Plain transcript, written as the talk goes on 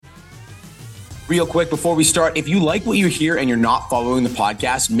Real quick before we start, if you like what you hear and you're not following the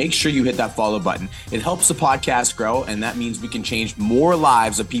podcast, make sure you hit that follow button. It helps the podcast grow, and that means we can change more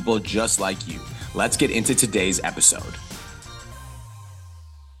lives of people just like you. Let's get into today's episode.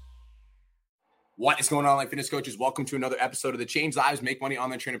 What is going on, online fitness coaches? Welcome to another episode of the Change Lives, Make Money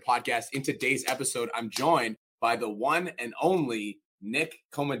Online Training Podcast. In today's episode, I'm joined by the one and only Nick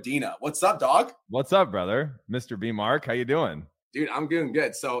KOMODINA. What's up, dog? What's up, brother? Mr. B Mark, how you doing? Dude, I'm doing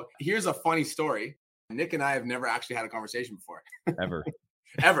good. So here's a funny story. Nick and I have never actually had a conversation before. Ever.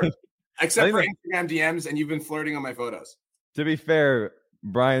 Except for Instagram DMs, and you've been flirting on my photos. To be fair,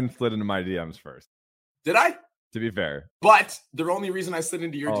 Brian slid into my DMs first. Did I? To be fair. But the only reason I slid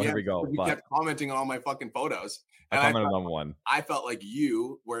into your DMs is you kept commenting on all my fucking photos. I commented on one. I felt like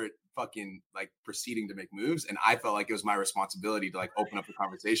you were fucking like proceeding to make moves, and I felt like it was my responsibility to like open up the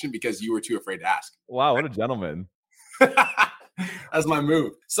conversation because you were too afraid to ask. Wow, what a gentleman. That's my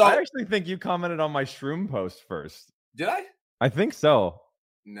move. So I actually think you commented on my shroom post first. Did I? I think so.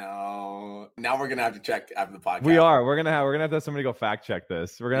 No. Now we're gonna have to check after the podcast. We are. We're gonna have to have somebody go fact check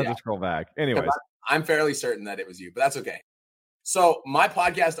this. We're gonna have to scroll back. Anyways, I'm fairly certain that it was you, but that's okay. So my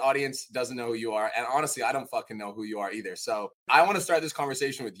podcast audience doesn't know who you are, and honestly, I don't fucking know who you are either. So I want to start this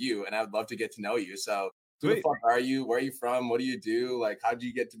conversation with you, and I would love to get to know you. So who the fuck are you? Where are you from? What do you do? Like, how did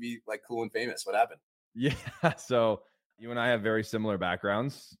you get to be like cool and famous? What happened? Yeah. So you and I have very similar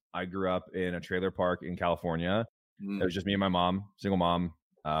backgrounds. I grew up in a trailer park in California. It was just me and my mom, single mom.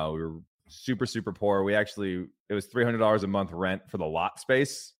 We were super, super poor. It was $300 a month rent for the lot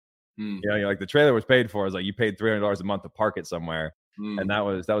space. You know, like the trailer was paid for. It was like you paid $300 a month to park it somewhere. And that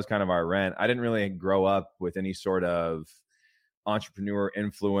was kind of our rent. I didn't really grow up with any sort of entrepreneur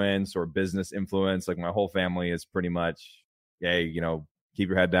influence or business influence. Like my whole family is pretty much, hey, you know, keep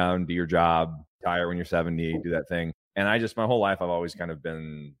your head down, do your job, retire when you're 70, do that thing. And my whole life, I've always kind of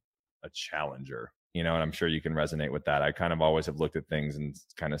been a challenger, you know, and I'm sure you can resonate with that. I kind of always have looked at things and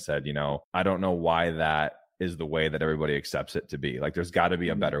kind of said, you know, I don't know why that is the way that everybody accepts it to be. Like, there's got to be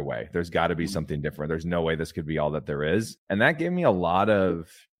a better way. There's got to be something different. There's no way this could be all that there is. And that gave me a lot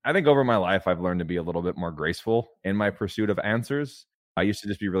of, I think over my life, I've learned to be a little bit more graceful in my pursuit of answers. I used to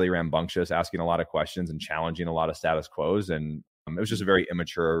just be really rambunctious, asking a lot of questions and challenging a lot of status quos. And it was just a very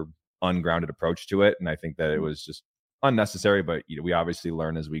immature, ungrounded approach to it. And I think that it was just unnecessary, but you know, we obviously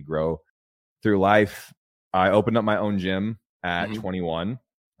learn as we grow through life. I opened up my own gym at 21.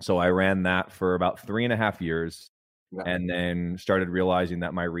 So I ran that for about 3.5 years and then started realizing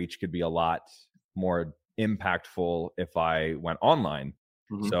that my reach could be a lot more impactful if I went online.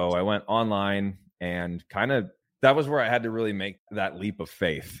 So I went online, and kind of that was where I had to really make that leap of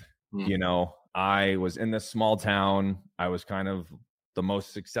faith. You know, I was in this small town. I was kind of the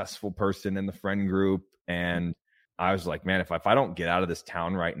most successful person in the friend group. And I was like, man, if I don't get out of this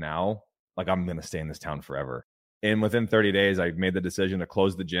town right now, like I'm going to stay in this town forever. And within 30 days, I made the decision to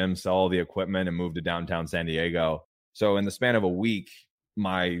close the gym, sell all the equipment, and move to downtown San Diego. So in the span of a week,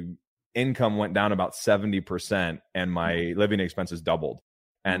 my income went down about 70% and my living expenses doubled.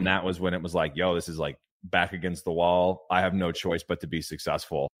 And that was when it was like, yo, this is like back against the wall. I have no choice but to be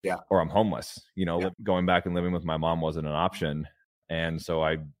successful, or I'm homeless. You know, going back and living with my mom wasn't an option. And so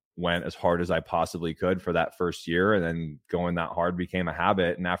I went as hard as I possibly could for that first year. And then going that hard became a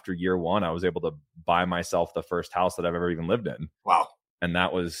habit. And after year one, I was able to buy myself the first house that I've ever even lived in. Wow. And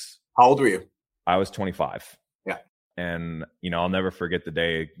that was... How old were you? I was 25. Yeah. And, you know, I'll never forget the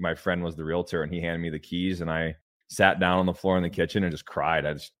day my friend was the realtor and he handed me the keys, and I sat down on the floor in the kitchen and just cried.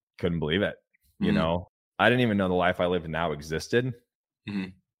 I just couldn't believe it. You know, I didn't even know the life I live now existed.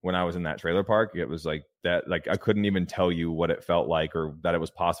 When I was in that trailer park. It was like that, like I couldn't even tell you what it felt like, or that it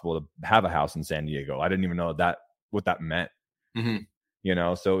was possible to have a house in San Diego. I didn't even know what that meant. You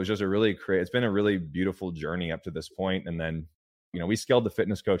know, so it was just it's been a really beautiful journey up to this point. And then, you know, we scaled the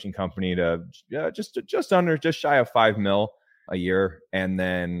fitness coaching company to just shy of 5 mil a year. And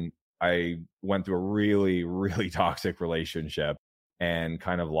then I went through a really, really toxic relationship and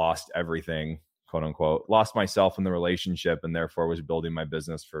kind of lost everything, quote unquote, lost myself in the relationship, and therefore was building my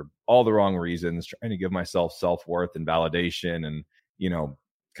business for all the wrong reasons, trying to give myself self-worth and validation, and, you know,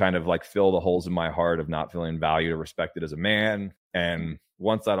 kind of like fill the holes in my heart of not feeling valued or respected as a man. And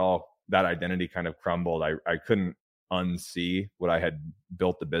once that identity kind of crumbled, I couldn't unsee what I had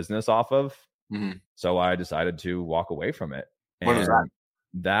built the business off of. So I decided to walk away from it. When was that?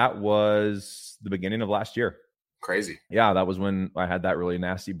 That was the beginning of last year. Crazy. Yeah, that was when I had that really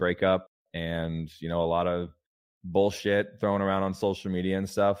nasty breakup, and, you know, a lot of bullshit thrown around on social media and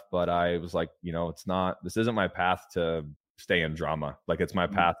stuff. But I was like, you know, this isn't my path to stay in drama. Like, it's my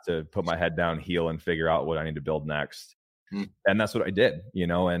path to put my head down, heal, and figure out what I need to build next. And that's what I did,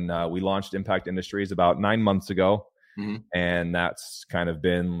 and we launched Impact Industries about 9 months ago. And that's kind of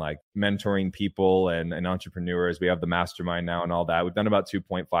been like mentoring people and entrepreneurs. We have the mastermind now and all that. We've done about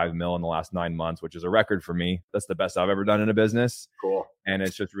 2.5 mil in the last 9 months, which is a record for me. That's the best I've ever done in a business. Cool. And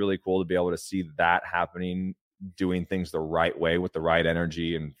it's just really cool to be able to see that happening, doing things the right way with the right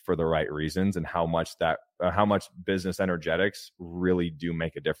energy and for the right reasons, and how much business energetics really do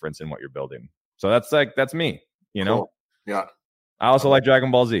make a difference in what you're building. So that's me, Cool. Yeah. I also like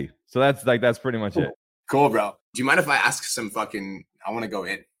Dragon Ball Z. So that's pretty much it. Cool, bro. Do you mind if I ask I want to go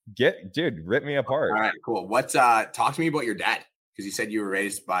in. Dude, rip me apart. All right, cool. Talk to me about your dad, because you said you were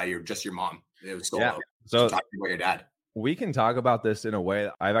raised by your mom. It was solo. Yeah. So talk to me about your dad. We can talk about this in a way.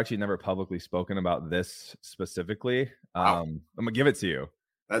 I've actually never publicly spoken about this specifically. Wow. I'm gonna give it to you.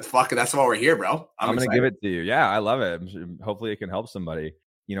 That's why we're here, bro. I'm gonna give it to you. Yeah, I love it. Hopefully it can help somebody.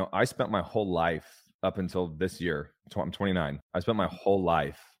 I spent my whole life up until this year, I'm 29. I spent my whole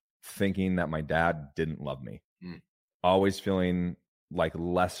life thinking that my dad didn't love me. Always feeling like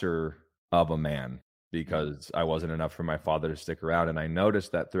lesser of a man because I wasn't enough for my father to stick around. And I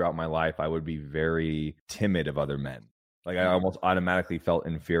noticed that throughout my life, I would be very timid of other men. Like I almost automatically felt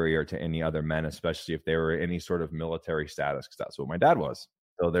inferior to any other men, especially if they were any sort of military status, because that's what my dad was.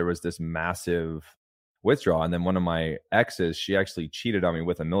 So there was this massive withdrawal. And then one of my exes, she actually cheated on me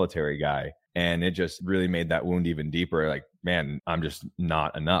with a military guy. And it just really made that wound even deeper. Like, man, I'm just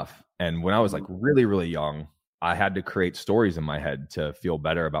not enough. And when I was like really, really young, I had to create stories in my head to feel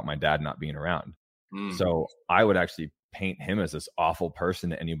better about my dad not being around. So I would actually paint him as this awful person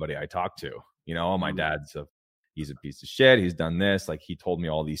to anybody I talked to. My dad's he's a piece of shit. He's done this. Like he told me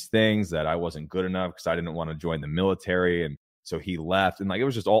all these things that I wasn't good enough because I didn't want to join the military. And so he left. And like, it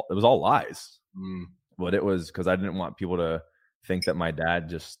was all lies. But it was because I didn't want people to think that my dad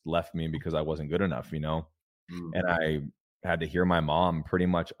just left me because I wasn't good enough, And I had to hear my mom pretty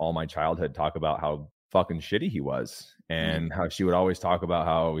much all my childhood talk about how fucking shitty he was, and how she would always talk about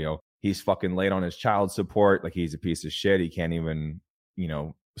how, he's fucking late on his child support. Like he's a piece of shit. He can't even,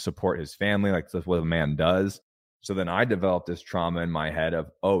 support his family. Like that's what a man does. So then I developed this trauma in my head of,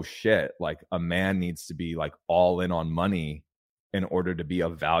 oh shit, like a man needs to be like all in on money in order to be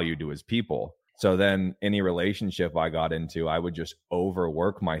of value to his people. So then any relationship I got into, I would just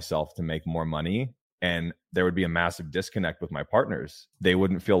overwork myself to make more money. And there would be a massive disconnect with my partners. They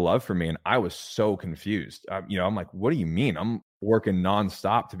wouldn't feel love for me. And I was so confused. I'm like, what do you mean? I'm working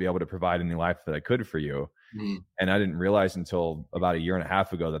nonstop to be able to provide any life that I could for you. And I didn't realize until about 1.5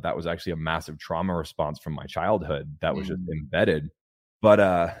 years ago that was actually a massive trauma response from my childhood that was just embedded.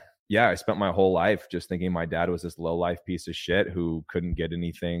 But yeah, I spent my whole life just thinking my dad was this low life piece of shit who couldn't get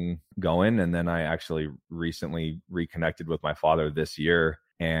anything going. And then I actually recently reconnected with my father this year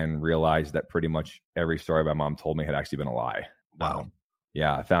and realized that pretty much every story my mom told me had actually been a lie. Wow.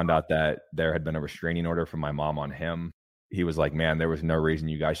 Yeah, I found out that there had been a restraining order from my mom on him. He was like, man, there was no reason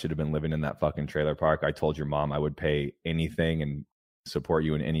you guys should have been living in that fucking trailer park. I told your mom I would pay anything and support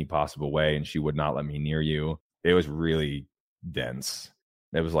you in any possible way, and she would not let me near you. It was really dense.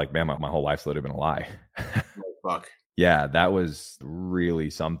 It was like, man, my whole life's literally been a lie. Oh, fuck. Yeah, that was really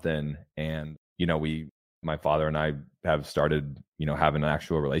something. And, my father and I have started, having an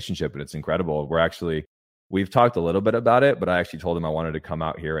actual relationship, and it's incredible. We've talked a little bit about it, but I actually told him I wanted to come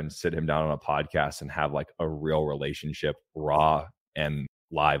out here and sit him down on a podcast and have like a real relationship, raw and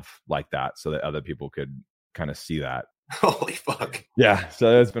live like that, so that other people could kind of see that. Holy fuck. Yeah.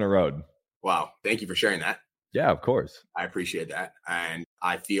 So it's been a road. Wow. Thank you for sharing that. Yeah, of course. I appreciate that. And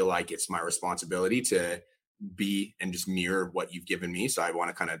I feel like it's my responsibility to be and just mirror what you've given me. So I want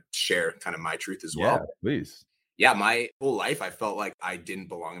to kind of share kind of my truth as well. Yeah, please. Yeah. My whole life, I felt like I didn't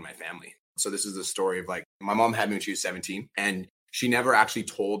belong in my family. So this is the story of like, my mom had me when she was 17, and she never actually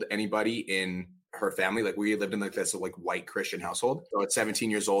told anybody in her family. Like we lived in like this like white Christian household. So at 17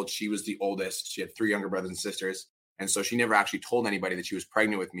 years old, she was the oldest. She had 3 younger brothers and sisters. And so she never actually told anybody that she was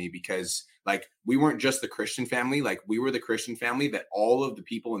pregnant with me, because like we weren't just the Christian family. Like we were the Christian family that all of the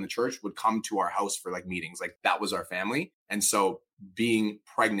people in the church would come to our house for like meetings. Like that was our family. And so being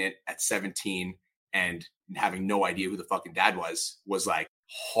pregnant at 17 and having no idea who the fucking dad was like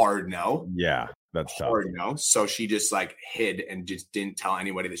hard no. Yeah, that's hard tough. no. So she just like hid and just didn't tell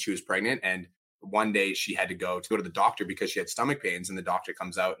anybody that she was pregnant. And one day she had to go to the doctor because she had stomach pains, and the doctor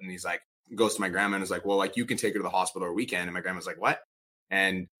comes out and he's like, goes to my grandma and is like, well, like you can take her to the hospital or weekend. And my grandma's like, what?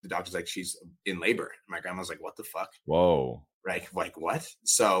 And the doctor's like, she's in labor. And my grandma's like, what the fuck? Whoa. Right. Like what?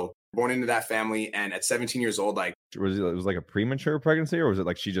 So born into that family. And at 17 years old, like, it was like a premature pregnancy, or was it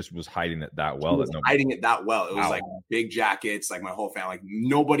like she just was hiding it that well? She was hiding it that well. It was Wow. like big jackets, like my whole family, like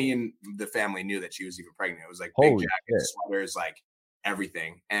nobody in the family knew that she was even pregnant. It was like big jackets, sweaters, like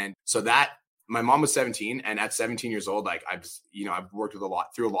everything. And so that my mom was 17, and at 17 years old, like I've worked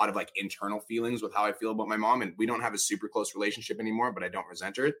through a lot of like internal feelings with how I feel about my mom, and we don't have a super close relationship anymore, but I don't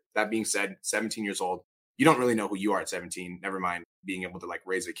resent her. That being said, 17 years old, you don't really know who you are at 17, never mind being able to like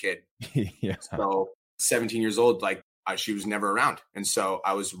raise a kid. Yeah. So 17 years old, like she was never around. And so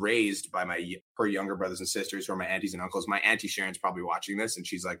I was raised by her younger brothers and sisters, who are my aunties and uncles. My auntie Sharon's probably watching this, and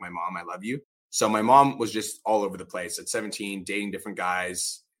she's like, my mom, I love you. So my mom was just all over the place at 17, dating different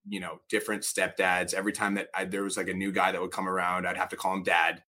guys, different stepdads. Every time that there was like a new guy that would come around, I'd have to call him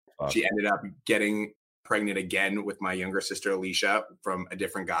dad. She ended up getting pregnant again with my younger sister, Alicia, from a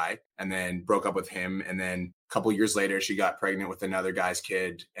different guy, and then broke up with him. And then a couple years later, she got pregnant with another guy's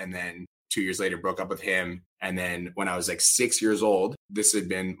kid. And then 2 years later, broke up with him. And then when I was like 6 years old, this had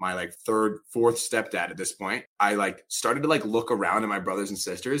been my like fourth stepdad at this point. I like started to like look around at my brothers and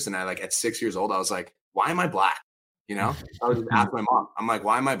sisters. And I like at 6 years old, I was like, why am I black? I would just ask my mom, I'm like,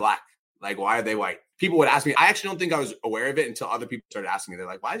 why am I black? Like, why are they white? People would ask me. I actually don't think I was aware of it until other people started asking me. They're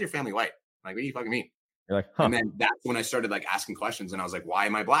like, why is your family white? I'm like, what do you fucking mean? You're like, huh. And then that's when I started like asking questions, and I was like, why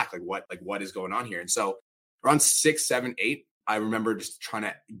am I black? Like what is going on here? And so around 6, 7, 8, I remember just trying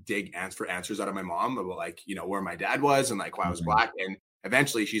to dig answers out of my mom about like, where my dad was and like why I was black. And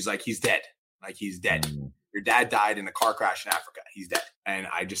eventually she's like, he's dead. Like, he's dead. Your dad died in a car crash in Africa. He's dead. And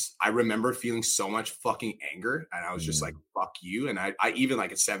I remember feeling so much fucking anger. And I was just like, fuck you. And I even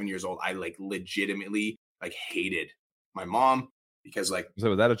like at 7 years old, I like legitimately like hated my mom because like. So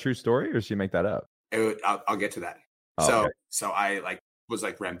was that a true story, or did she make that up? I'll get to that. So I like was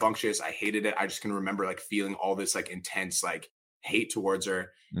like rambunctious. I hated it. I just can remember like feeling all this like intense like hate towards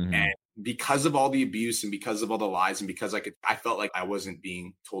her. And because of all the abuse and because of all the lies and because I felt like I wasn't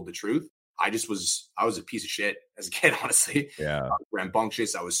being told the truth, I was a piece of shit as a kid, honestly. Yeah.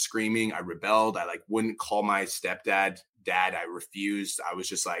 Rambunctious. I was screaming. I rebelled. I like wouldn't call my stepdad dad. I refused. I was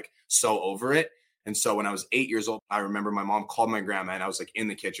just like so over it. And so when I was 8 years old, I remember my mom called my grandma, and I was like in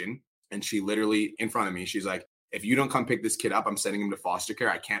the kitchen, and she literally in front of me, she's like, if you don't come pick this kid up, I'm sending him to foster care.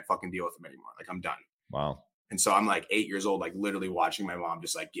 I can't fucking deal with him anymore. Like, I'm done. Wow. And so I'm like 8 years old, like literally watching my mom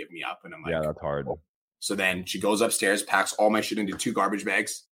just like give me up. And I'm like, yeah, that's hard. Oh. So then she goes upstairs, packs all my shit into 2 garbage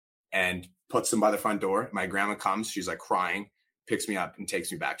bags and puts them by the front door. My grandma comes, she's like crying, picks me up and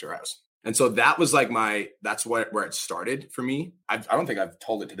takes me back to her house. And so that was like that's where it started for me. I don't think I've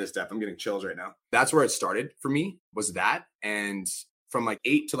told it to this depth. I'm getting chills right now. That's where it started for me, was that. And from like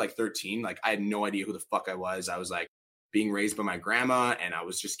 8 to like 13, like I had no idea who the fuck I was. I was like being raised by my grandma, and I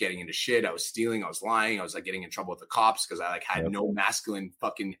was just getting into shit. I was stealing, I was lying. I was like getting in trouble with the cops because I like had no masculine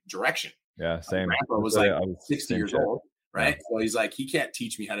fucking direction. Yeah, same. My grandpa was like 60 years old, right? Yeah. So he's like, he can't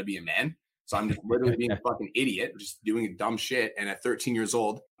teach me how to be a man. So I'm just literally being a fucking idiot, just doing dumb shit. And at 13 years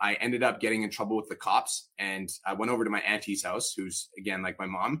old, I ended up getting in trouble with the cops. And I went over to my auntie's house, who's again like my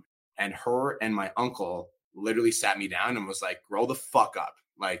mom, and her and my uncle literally sat me down and was like, grow the fuck up.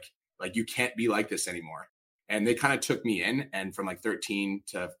 Like you can't be like this anymore. And they kind of took me in, and from like 13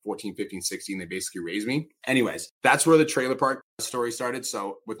 to 14, 15, 16, they basically raised me. Anyways, that's where the trailer park story started.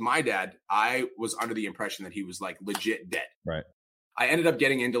 So with my dad, I was under the impression that he was like legit dead. Right. I ended up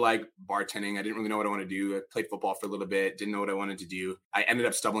getting into like bartending. I didn't really know what I wanted to do. I played football for a little bit, didn't know what I wanted to do. I ended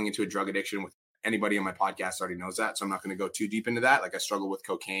up stumbling into a drug addiction. With anybody on my podcast already knows that. So I'm not going to go too deep into that. Like, I struggled with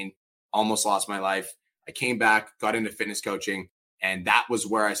cocaine, almost lost my life. I came back, got into fitness coaching. And that was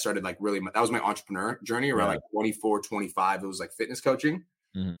where I started like really, that was my entrepreneur journey around like 24, 25. It was like fitness coaching.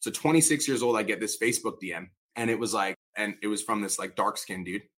 Mm-hmm. So 26 years old, I get this Facebook DM, and it was like, and it was from this like dark skinned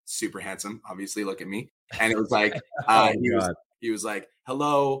dude, super handsome, obviously, look at me. And it was like, he was like,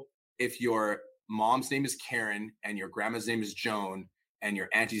 hello, if your mom's name is Karen and your grandma's name is Joan and your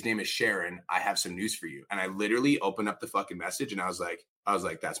auntie's name is Sharon, I have some news for you. And I literally opened up the fucking message, and I was like,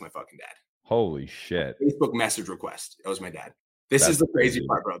 that's my fucking dad. Holy shit. Facebook message request. That was my dad. This is the crazy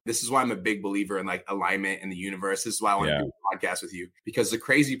part, bro. This is why I'm a big believer in like alignment in the universe. This is why I want to do a podcast with you, because the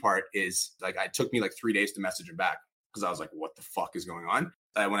crazy part is like, it took me like 3 days to message him back, because I was like, what the fuck is going on?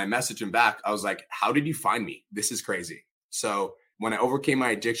 When I messaged him back, I was like, how did you find me? This is crazy. So when I overcame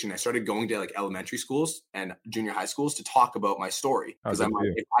my addiction, I started going to like elementary schools and junior high schools to talk about my story. Because I'm like,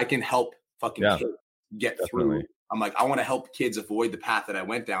 if I can help fucking kids get through, I'm like, I want to help kids avoid the path that I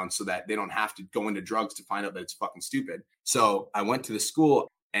went down so that they don't have to go into drugs to find out that it's fucking stupid. So I went to the school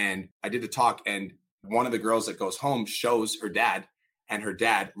and I did the talk, and one of the girls that goes home shows her dad, and her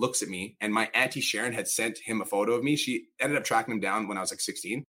dad looks at me, and my auntie Sharon had sent him a photo of me. She ended up tracking him down when I was like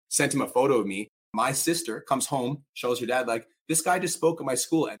 16. sent him a photo of me. My sister comes home, shows her dad, like, this guy just spoke at my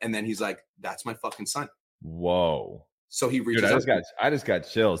school. And then he's like, that's my fucking son. Whoa. So he reaches Dude, out. I just got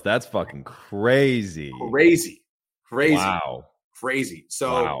chills. That's fucking crazy. Crazy.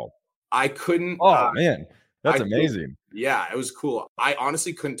 So wow. I couldn't. Oh man, that's amazing. Yeah, it was cool. I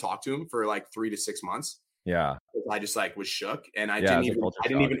honestly couldn't talk to him for like 3 to 6 months. Yeah. I just like was shook, and I didn't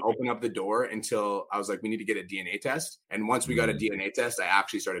even open up the door until I was like, we need to get a DNA test. And once we got a DNA test, I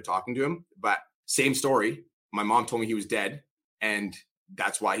actually started talking to him. But same story. My mom told me he was dead, and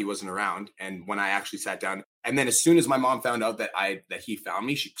that's why he wasn't around. And when I actually sat down, and then as soon as my mom found out that he found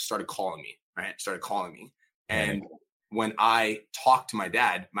me, she started calling me. And when I talked to my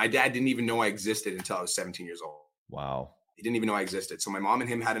dad didn't even know I existed until I was 17 years old. Wow. He didn't even know I existed. So my mom and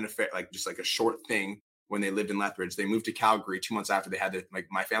him had an affair, like just like a short thing when they lived in Lethbridge. They moved to Calgary 2 months after they had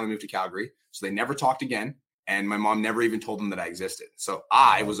my family moved to Calgary. So they never talked again. And my mom never even told them that I existed. So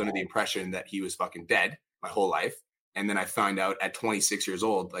I was under the impression that he was fucking dead my whole life. And then I found out at 26 years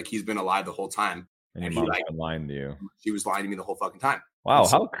old, like he's been alive the whole time. And your mom's been lying to you. She was lying to me the whole fucking time. Wow,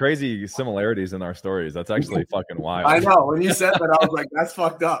 how crazy similarities in our stories. That's actually fucking wild. I know. When you said that, I was like, that's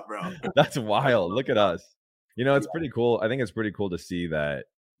fucked up, bro. That's wild. Look at us. You know, it's pretty cool. I think it's pretty cool to see that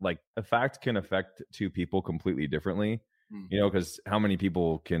like a fact can affect two people completely differently, you know, because how many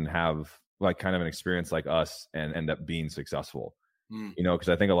people can have like kind of an experience like us and end up being successful? You know, because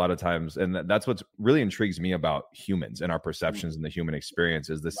I think a lot of times, and that's what really intrigues me about humans and our perceptions and the human experience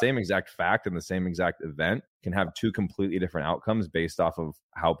is the same exact fact and the same exact event can have two completely different outcomes based off of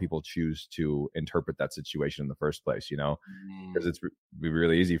how people choose to interpret that situation in the first place, you know, because it's be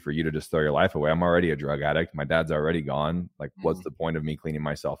really easy for you to just throw your life away. I'm already a drug addict. My dad's already gone. Like, what's the point of me cleaning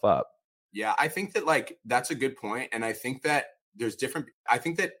myself up? Yeah, I think that like, that's a good point. And I think that I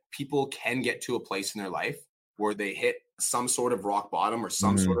think that people can get to a place in their life where they hit some sort of rock bottom or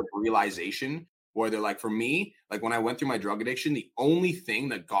some sort of realization where they're like, for me, like when I went through my drug addiction, the only thing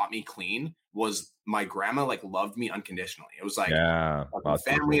that got me clean was my grandma like loved me unconditionally. It was like my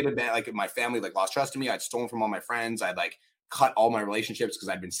family like my family like lost trust in me. I'd stolen from all my friends. I'd like cut all my relationships because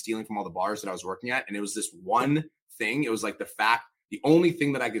I'd been stealing from all the bars that I was working at. And it was this one thing. It was like the only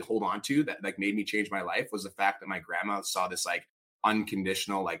thing that I could hold on to that like made me change my life was the fact that my grandma saw this like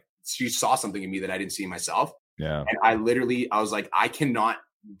unconditional, like she saw something in me that I didn't see in myself. Yeah. And I was like, I cannot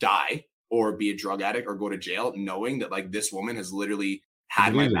die or be a drug addict or go to jail knowing that like this woman has literally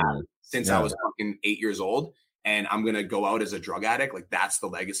had my back since I was fucking 8 years old. And I'm going to go out as a drug addict. Like that's the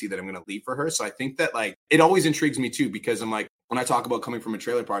legacy that I'm going to leave for her. So I think that like, it always intrigues me too, because I'm like, when I talk about coming from a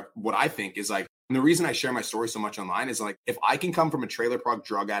trailer park, what I think is like, and the reason I share my story so much online is like, if I can come from a trailer park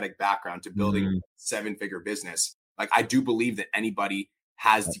drug addict background to building a 7-figure business, like I do believe that anybody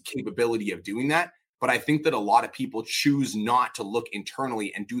has the capability of doing that. But I think that a lot of people choose not to look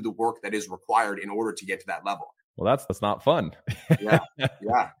internally and do the work that is required in order to get to that level. Well, that's not fun. Yeah.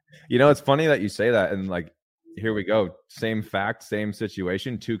 You know, it's funny that you say that. And like, here we go. Same fact, same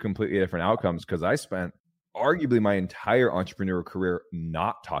situation, two completely different outcomes. Because I spent arguably my entire entrepreneurial career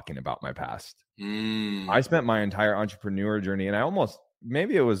not talking about my past. I spent my entire entrepreneur journey, and I almost,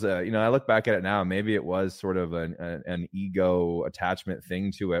 maybe it was, you know, I look back at it now, maybe it was sort of an ego attachment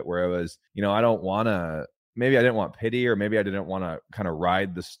thing to it where it was, you know, maybe I didn't want pity, or maybe I didn't want to kind of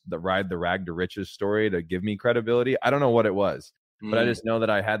ride the rag to riches story to give me credibility. I don't know what it was, but I just know that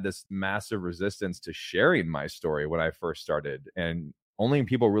I had this massive resistance to sharing my story when I first started. And only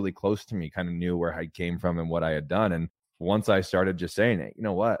people really close to me kind of knew where I came from and what I had done. And once I started just saying it, you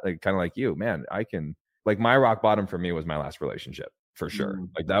know what, like kind of like you, man, I can, like my rock bottom for me was my last relationship. For sure.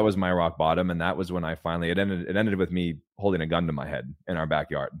 Like that was my rock bottom. And that was when I finally, it ended with me holding a gun to my head in our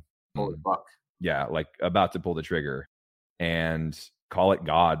backyard. Holy fuck. Yeah. Like about to pull the trigger and call it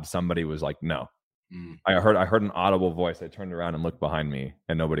God. Somebody was like, no. I heard an audible voice. I turned around and looked behind me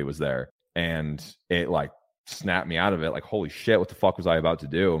and nobody was there. And it like snapped me out of it. Like, holy shit, what the fuck was I about to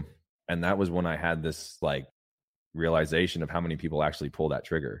do? And that was when I had this like realization of how many people actually pull that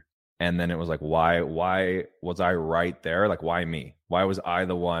trigger. And then it was like, why was I right there? Like, why me? Why was I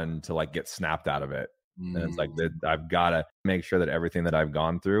the one to like get snapped out of it? And it's like, I've got to make sure that everything that I've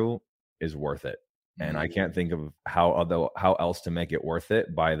gone through is worth it. And I can't think of how else to make it worth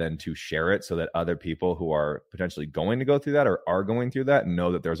it by then to share it so that other people who are potentially going to go through that or are going through that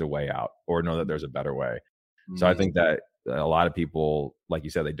know that there's a way out or know that there's a better way. So I think that a lot of people, like you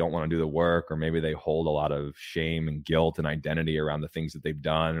said, they don't want to do the work, or maybe they hold a lot of shame and guilt and identity around the things that they've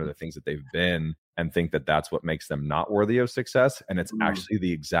done or the things that they've been, and think that that's what makes them not worthy of success. And it's actually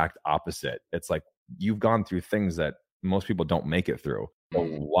the exact opposite. It's like, you've gone through things that most people don't make it through. Well,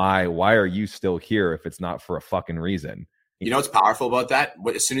 why are you still here if it's not for a fucking reason? You know what's powerful about that?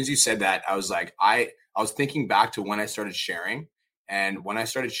 As soon as you said that, I was like, I was thinking back to when I started sharing. And when I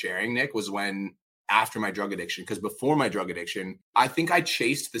started sharing, Nick, was when after my drug addiction. Because before my drug addiction, I think I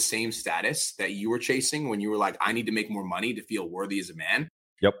chased the same status that you were chasing when you were like, I need to make more money to feel worthy as a man.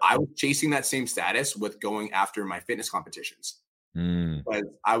 Yep. I was chasing that same status with going after my fitness competitions. But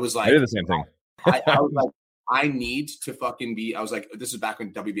I was like, I did the same thing. I was like, I need to fucking be. I was like, this is back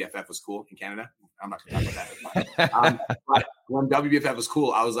when WBFF was cool in Canada. I'm not going to talk about that. But when WBFF was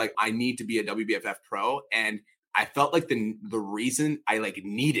cool, I was like, I need to be a WBFF pro. And I felt like the reason I like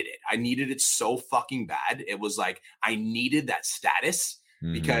needed it. I needed it so fucking bad. It was like, I needed that status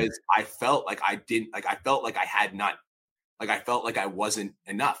because I felt like I didn't, like, I felt like I had none. Like, I felt like I wasn't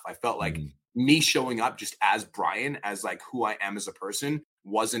enough. I felt like me showing up just as Brian, as like who I am as a person,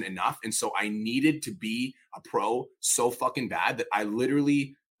 wasn't enough. And so I needed to be a pro so fucking bad that I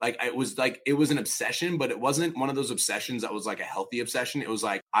literally, it was an obsession, but it wasn't one of those obsessions that was like a healthy obsession. It was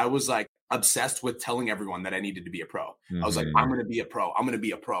like, I was like obsessed with telling everyone that I needed to be a pro. I was like, I'm going to be a pro. I'm going to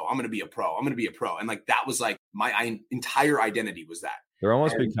be a pro. I'm going to be a pro. I'm going to be a pro. And like, that was like my entire identity was that. There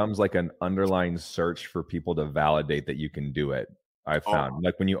almost becomes like an underlying search for people to validate that you can do it. I've found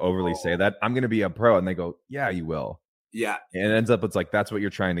like when you overly say that I'm going to be a pro and they go, yeah, you will. Yeah. And it ends up, it's like, that's what you're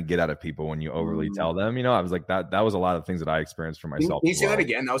trying to get out of people when you overly tell them, you know. I was like, that was a lot of things that I experienced for myself. Can you say that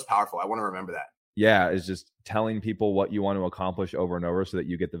again? That was powerful. I want to remember that. Yeah. It's just telling people what you want to accomplish over and over so that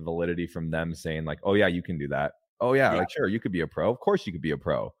you get the validity from them saying like, oh yeah, you can do that. Oh yeah. Like, sure, you could be a pro. Of course you could be a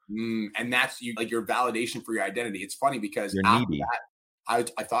pro. And that's you, like your validation for your identity. It's funny because you're after needy.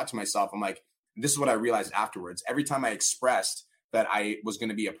 that, I thought to myself, I'm like, this is what I realized afterwards. Every time I expressed that I was going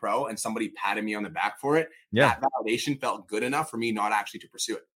to be a pro and somebody patted me on the back for it, that validation felt good enough for me not actually to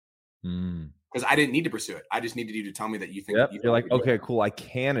pursue it. Because I didn't need to pursue it. I just needed you to tell me that you think you're like, okay, cool, I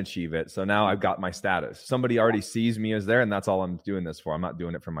can achieve it. So now I've got my status. Somebody already sees me as there, and that's all I'm doing this for. I'm not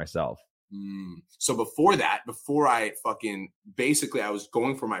doing it for myself. So before I basically I was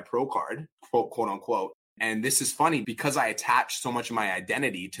going for my pro card, quote unquote. And this is funny because I attached so much of my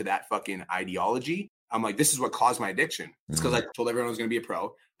identity to that fucking ideology. I'm like, this is what caused my addiction. It's because I told everyone I was going to be a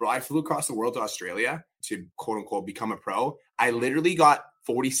pro. Bro, I flew across the world to Australia to quote unquote become a pro. I literally got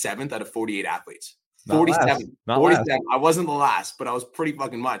 47th out of 48 athletes. 47. I wasn't the last, but I was pretty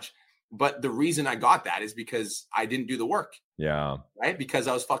fucking much. But the reason I got that is because I didn't do the work. Yeah. Right? Because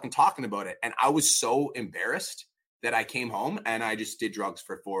I was fucking talking about it. And I was so embarrassed that I came home and I just did drugs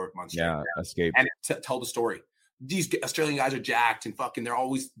for 4 months. Yeah, escape. And tell the story. These Australian guys are jacked and fucking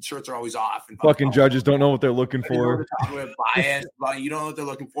shirts are always off. And fucking judges don't know what they're looking for. Bias, you don't know what they're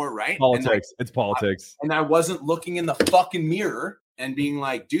looking for, right? Politics. It's politics. And I wasn't looking in the fucking mirror and being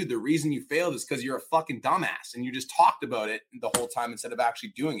like, dude, the reason you failed is because you're a fucking dumbass and you just talked about it the whole time instead of actually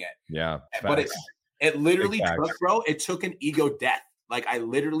doing it. Yeah. But it literally took, bro, it took an ego death. Like I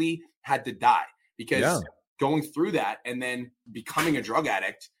literally had to die because going through that and then becoming a drug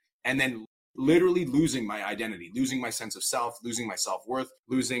addict and then literally losing my identity, losing my sense of self, losing my self-worth,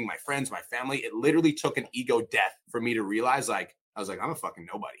 losing my friends, my family. It literally took an ego death for me to realize I was like, I'm a fucking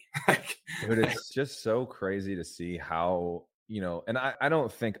nobody. Dude, it's just so crazy to see how, and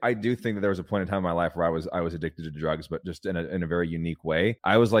I do think that there was a point in time in my life where I was addicted to drugs, but just in a very unique way.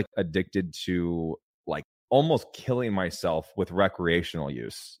 I was like addicted to like almost killing myself with recreational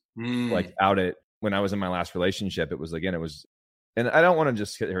use. Like when I was in my last relationship, it was, and I don't want to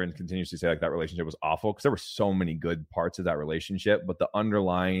just sit here and continuously say like that relationship was awful because there were so many good parts of that relationship, but the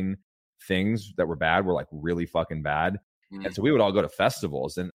underlying things that were bad were like really fucking bad. And so we would all go to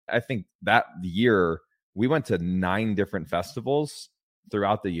festivals. And I think that year we went to 9 different festivals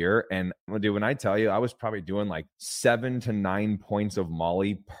throughout the year. And dude, when I tell you, I was probably doing like 7 to 9 points of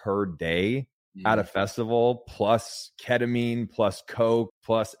Molly per day at a festival, plus ketamine, plus coke,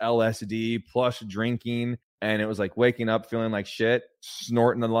 plus LSD, plus drinking. And it was like waking up feeling like shit,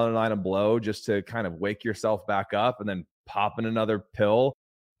 snorting another line of blow just to kind of wake yourself back up and then popping another pill.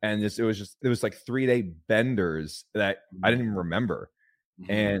 And it was like 3-day benders that I didn't even remember.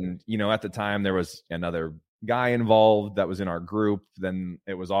 And, at the time there was another guy involved that was in our group. Then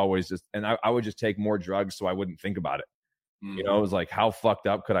it was always just, and I would just take more drugs so I wouldn't think about it. It was like, how fucked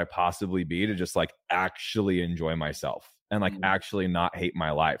up could I possibly be to just like actually enjoy myself and like actually not hate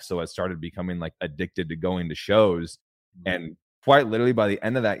my life? So I started becoming like addicted to going to shows. And quite literally by the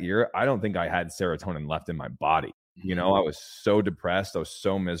end of that year, I don't think I had serotonin left in my body. I was so depressed. I was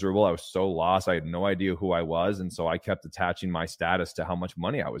so miserable. I was so lost. I had no idea who I was. And so I kept attaching my status to how much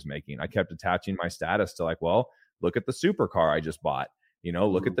money I was making. I kept attaching my status to like, well, look at the supercar I just bought.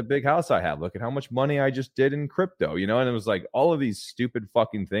 Look at the big house I have. Look at how much money I just did in crypto, and it was like all of these stupid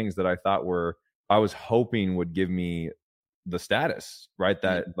fucking things that I thought I was hoping would give me the status, right?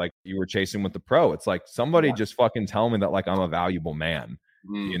 That like you were chasing with the pro. It's like somebody just fucking tell me that like I'm a valuable man,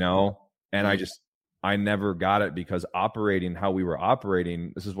 you know? And I never got it because operating how we were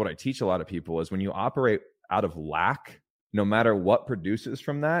operating, this is what I teach a lot of people, is when you operate out of lack, no matter what produces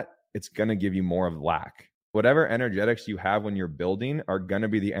from that, it's going to give you more of lack. Whatever energetics you have when you're building are going to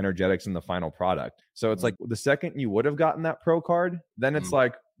be the energetics in the final product. So it's like the second you would have gotten that pro card, then it's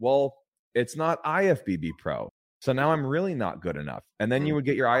like, well, it's not IFBB pro. So now I'm really not good enough. And then you would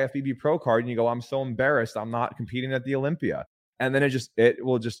get your IFBB pro card and you go, I'm so embarrassed. I'm not competing at the Olympia. And then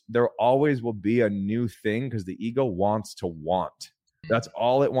there always will be a new thing because the ego wants to want. That's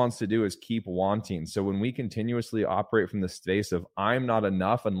all it wants to do is keep wanting. So when we continuously operate from the space of I'm not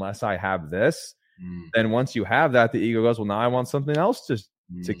enough unless I have this, then once you have that, the ego goes, well, now I want something else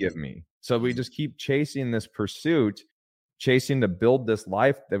to give me. So we just keep chasing this pursuit, chasing to build this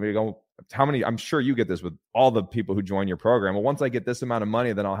life that we go, I'm sure you get this with all the people who join your program. Well, once I get this amount of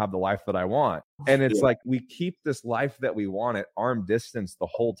money, then I'll have the life that I want. And it's like, we keep this life that we want at arm distance the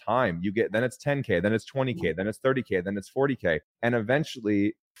whole time. Then it's 10K, then it's 20K, then it's 30K, then it's 40K. And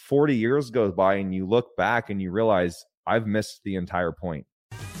eventually 40 years goes by and you look back and you realize I've missed the entire point.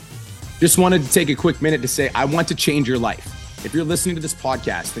 Just wanted to take a quick minute to say, I want to change your life. If you're listening to this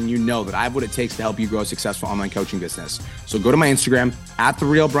podcast, then you know that I have what it takes to help you grow a successful online coaching business. So go to my Instagram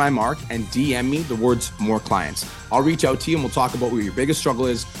 @TheRealBrianMark and DM me the words more clients. I'll reach out to you and we'll talk about what your biggest struggle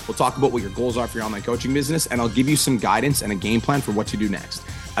is. We'll talk about what your goals are for your online coaching business, and I'll give you some guidance and a game plan for what to do next.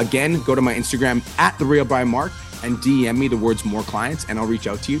 Again, go to my Instagram @TheRealBrianMark and DM me the words more clients, and I'll reach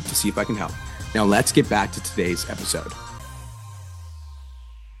out to you to see if I can help. Now let's get back to today's episode.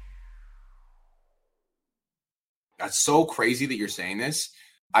 That's so crazy that you're saying this.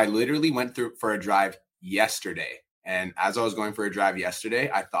 I literally went through for a drive yesterday. And as I was going for a drive yesterday,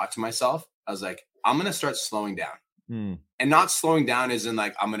 I thought to myself, I was like, I'm going to start slowing down. And not slowing down as in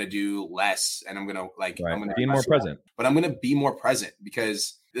like, I'm going to do less and I'm going to like, I'm going to be more present. But I'm going to be more present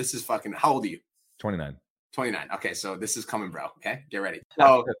because this is fucking, how old are you? 29. 29. Okay. So this is coming, bro. Okay. Get ready.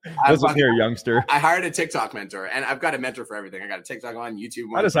 So listen here, youngster. I hired a TikTok mentor and I've got a mentor for everything. I got a TikTok on YouTube.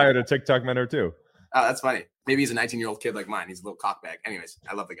 I just hired a TikTok mentor too. Oh, that's funny. Maybe he's a 19-year-old kid like mine. He's a little cockbag. Anyways,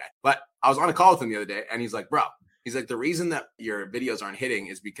 I love the guy. But I was on a call with him the other day and he's like, bro, he's like, the reason that your videos aren't hitting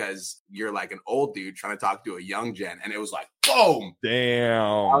is because you're like an old dude trying to talk to a young gen. And it was like, boom. Damn.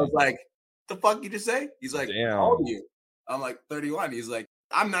 I was like, the fuck you just say? He's like, damn. How old are you? I'm like, 31. He's like,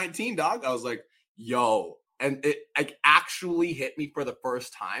 I'm 19, dog. I was like, yo. And it like actually hit me for the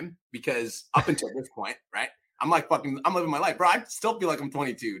first time because up until this point, right? I'm living my life, bro. I still feel like I'm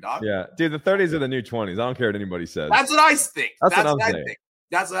 22, dog. Yeah. Dude, the 30s are the new 20s. I don't care what anybody says. That's what I think. That's what I'm saying.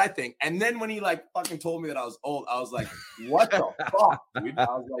 That's what I think. And then when he like fucking told me that I was old, I was like, what the fuck, dude? I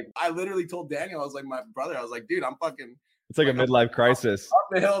was like, I literally told Daniel, I was like, my brother, I was like, dude, I'm fucking. It's like a midlife crisis. Up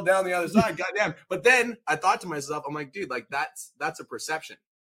the hill, down the other side. Goddamn. But then I thought to myself, I'm like, dude, like that's a perception.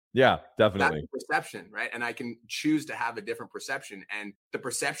 Yeah, definitely. That's a perception, right? And I can choose to have a different perception. And the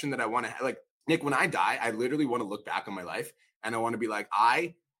perception that I want to have, like, Nick, when I die, I literally want to look back on my life and I want to be like,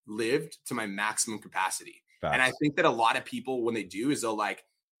 I lived to my maximum capacity. Facts. And I think that a lot of people, when they do, is they'll like,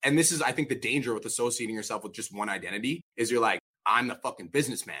 and this is, I think, the danger with associating yourself with just one identity is you're like, I'm the fucking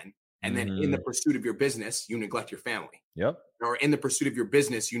businessman. And then in the pursuit of your business, you neglect your family. Yep. Or in the pursuit of your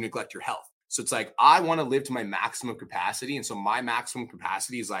business, you neglect your health. So it's like, I want to live to my maximum capacity. And so my maximum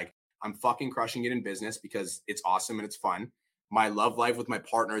capacity is like, I'm fucking crushing it in business because it's awesome and it's fun. My love life with my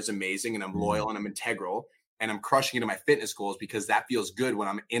partner is amazing and I'm loyal and I'm integral and I'm crushing it in my fitness goals because that feels good when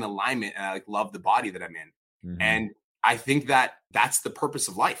I'm in alignment and I like love the body that I'm in. And I think that that's the purpose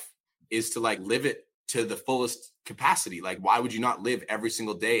of life is to like live it to the fullest capacity. Like, why would you not live every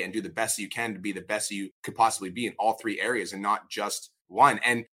single day and do the best that you can to be the best that you could possibly be in all three areas and not just one?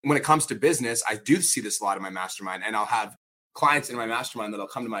 And when it comes to business, I do see this a lot in my mastermind and I'll have clients in my mastermind that'll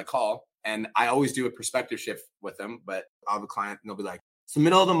come to my call. And I always do a perspective shift with them, but I'll have a client and they'll be like, it's the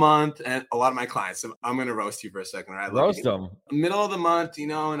middle of the month. And a lot of my clients, so I'm going to roast you for a second, right? Roast them. Middle of the month, you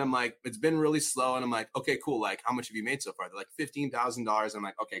know, and I'm like, it's been really slow. And I'm like, okay, cool. Like, how much have you made so far? They're like $15,000. I'm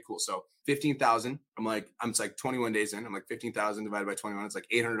like, okay, cool. So 15,000, I'm like, it's like 21 days in. I'm like 15,000 divided by 21. It's like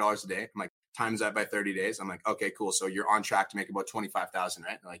 $800 a day. I'm like, times that by 30 days. I'm like, okay, cool. So you're on track to make about 25,000,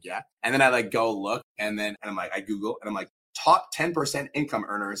 right? They're like, yeah. And then I like go look and I'm like, I Google and I'm like, top 10% income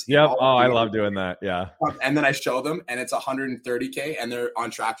earners. Yep. Oh, I love doing that. Yeah. And then I show them and it's 130K and they're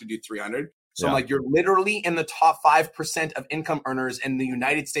on track to do 300. So I'm like, you're literally in the top 5% of income earners in the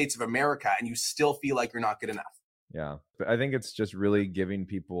United States of America and you still feel like you're not good enough. Yeah. But I think it's just really giving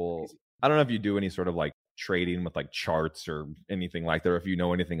people, I don't know if you do any sort of like trading with like charts or anything like that, or if you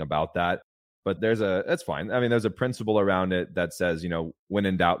know anything about that. But that's fine. I mean, there's a principle around it that says, when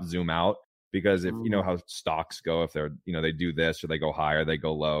in doubt, zoom out. Because if you know how stocks go, if they're, they do this or they go high or they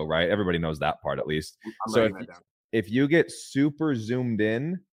go low, right? Everybody knows that part at least. So if you get super zoomed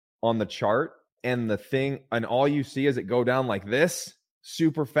in on the chart and all you see is it go down like this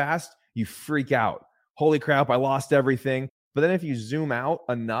super fast, you freak out. Holy crap, I lost everything. But then if you zoom out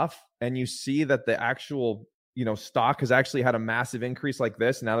enough and you see that the actual, stock has actually had a massive increase like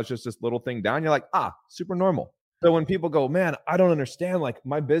this, and now there's just this little thing down, you're like, super normal. So when people go, man, I don't understand, like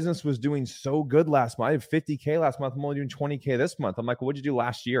my business was doing so good last month. I had 50K last month. I'm only doing 20K this month. I'm like, well, what'd you do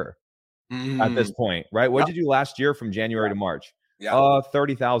last year at this point, right? What'd you do last year from January to March?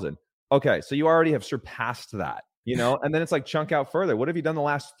 30,000. Okay. So you already have surpassed that, and then it's like chunk out further. What have you done the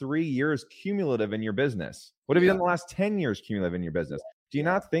last 3 years cumulative in your business? What have you done the last 10 years cumulative in your business? Do you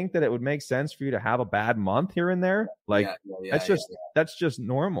not think that it would make sense for you to have a bad month here and there? Like that's just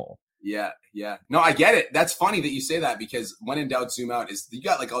normal. Yeah. No, I get it. That's funny that you say that, because when in doubt, zoom out you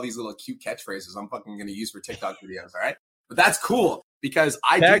got like all these little cute catchphrases I'm fucking going to use for TikTok videos. All right. But that's cool because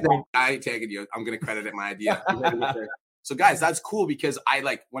I tagged you. I'm going to credit it my idea. So guys, that's cool because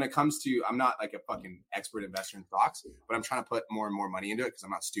when it comes to, I'm not like a fucking expert investor in stocks, but I'm trying to put more and more money into it because I'm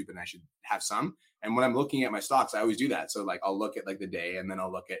not stupid and I should have some. And when I'm looking at my stocks, I always do that. So like, I'll look at like the day, and then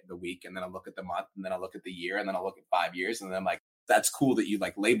I'll look at the week, and then I'll look at the month, and then I'll look at the year, and then I'll look at 5 years. And then I'm like, that's cool that you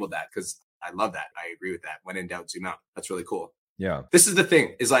like labeled that, because I love that. I agree with that. When in doubt, zoom out. That's really cool. Yeah. This is the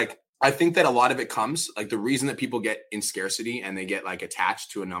thing is like, I think that a lot of it comes like the reason that people get in scarcity and they get like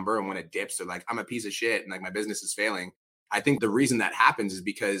attached to a number. And when it dips, they're like, I'm a piece of shit. And like my business is failing. I think the reason that happens is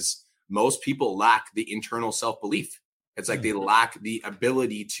because most people lack the internal self-belief. It's like they lack the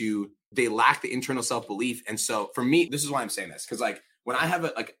ability they lack the internal self-belief. And so for me, this is why I'm saying this. Cause like when I have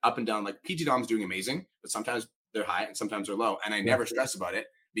it like up and down, like PG Dom's doing amazing, but sometimes they're high and sometimes they're low. And I never stress about it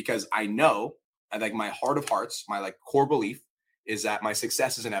because I know, like my heart of hearts, my like core belief is that my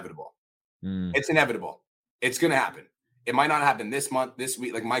success is inevitable. It's inevitable. It's going to happen. It might not happen this month, this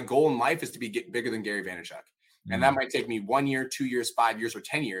week. Like my goal in life is to get bigger than Gary Vaynerchuk. And that might take me 1 year, 2 years, 5 years, or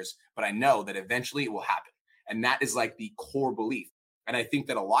 10 years, but I know that eventually it will happen. And that is like the core belief. And I think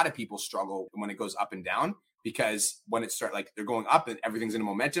that a lot of people struggle when it goes up and down, because when it starts, like they're going up and everything's in a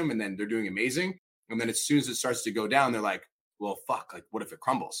momentum and then they're doing amazing. And then as soon as it starts to go down, they're like, well, fuck, like what if it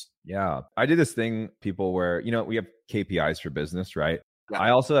crumbles? Yeah. I did this thing, people, where, we have KPIs for business, right? Yeah.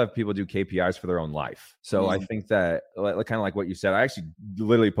 I also have people do KPIs for their own life. So I think that kind of like what you said, I actually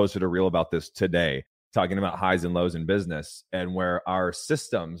literally posted a reel about this today, talking about highs and lows in business and where our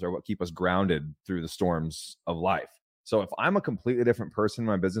systems are what keep us grounded through the storms of life. So if I'm a completely different person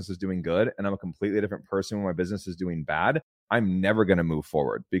when my business is doing good, and I'm a completely different person when my business is doing bad, I'm never going to move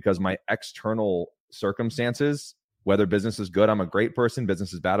forward, because my external circumstances, whether business is good, I'm a great person,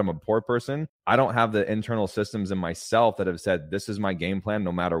 business is bad, I'm a poor person. I don't have the internal systems in myself that have said, this is my game plan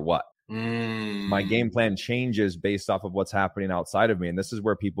no matter what. My game plan changes based off of what's happening outside of me. And this is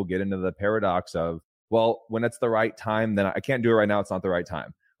where people get into the paradox of, well, when it's the right time, then I can't do it right now. It's not the right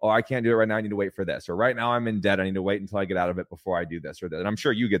time. Oh, I can't do it right now. I need to wait for this. Or right now I'm in debt. I need to wait until I get out of it before I do this or that. And I'm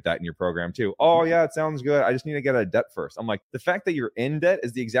sure you get that in your program too. Oh yeah, it sounds good. I just need to get out of debt first. I'm like, the fact that you're in debt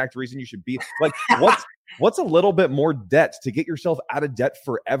is the exact reason you should be like, what's a little bit more debt to get yourself out of debt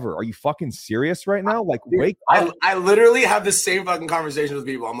forever? Are you fucking serious right now? Like, wake up. I literally have the same fucking conversation with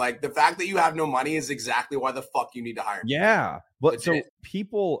people. I'm like, the fact that you have no money is exactly why the fuck you need to hire me. Yeah. But so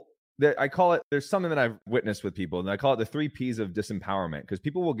people, I call it, there's something that I've witnessed with people, and I call it the 3 Ps of disempowerment, because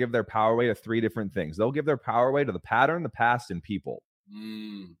people will give their power away to 3 different things. They'll give their power away to the pattern, the past, and people.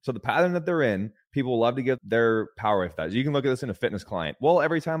 So the pattern that they're in, people love to give their power away for that. You can look at this in a fitness client. Well,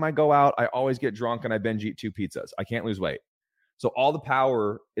 every time I go out, I always get drunk and I binge eat 2 pizzas. I can't lose weight. So all the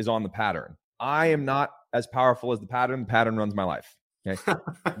power is on the pattern. I am not as powerful as the pattern. The pattern runs my life. Okay.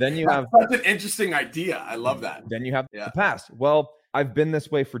 Then you have such an interesting idea. I love that. Then you have the past. Well, I've been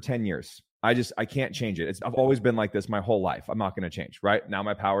this way for 10 years. I can't change it. I've always been like this my whole life. I'm not going to change, right? Now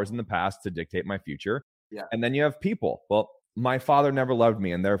my power is in the past to dictate my future. Yeah. And then you have people. Well, my father never loved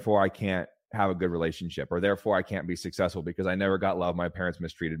me, and therefore I can't have a good relationship, or therefore I can't be successful because I never got love. My parents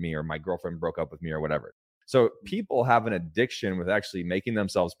mistreated me, or my girlfriend broke up with me, or whatever. So people have an addiction with actually making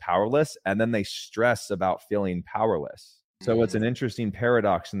themselves powerless, and then they stress about feeling powerless. So it's an interesting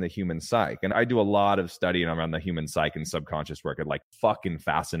paradox in the human psyche. And I do a lot of studying around the human psyche and subconscious work. It like fucking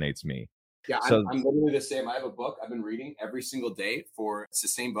fascinates me. Yeah, so, I'm literally the same. I have a book I've been reading every single day it's the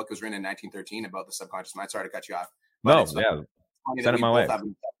same book. It was written in 1913 about the subconscious mind. Sorry to cut you off. No, yeah. Send it my way.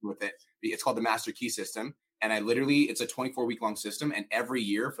 With it. It's called the Master Key System. And it's a 24-week long system. And every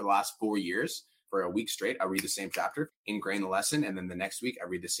year for the last 4 years, for a week straight. I read the same chapter, ingrain the lesson. And then the next week I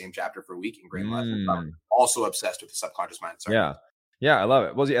read the same chapter for a week, ingrain the lesson. I'm also obsessed with the subconscious mind. Sorry. Yeah. Yeah, I love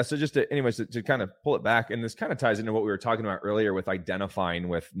it. Well, yeah. So just to kind of pull it back, and this kind of ties into what we were talking about earlier with identifying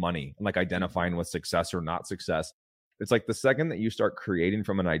with money, and like identifying with success or not success. It's like the second that you start creating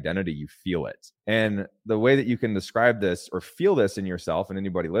from an identity, you feel it. And the way that you can describe this or feel this in yourself and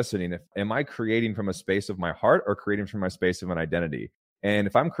anybody listening, am I creating from a space of my heart or creating from my space of an identity? And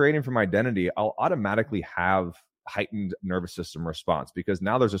if I'm creating from identity, I'll automatically have heightened nervous system response because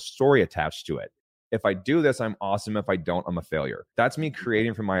now there's a story attached to it. If I do this, I'm awesome. If I don't, I'm a failure. That's me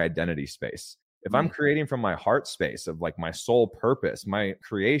creating from my identity space. If I'm creating from my heart space of like my sole purpose, my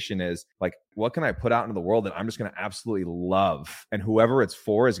creation is like, what can I put out into the world that I'm just going to absolutely love? And whoever it's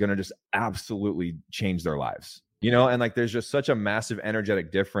for is going to just absolutely change their lives. You know, and like there's just such a massive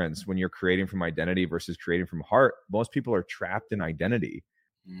energetic difference when you're creating from identity versus creating from heart. Most people are trapped in identity.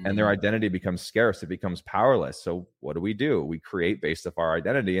 And their identity becomes scarce. It becomes powerless. So what do? We create based off our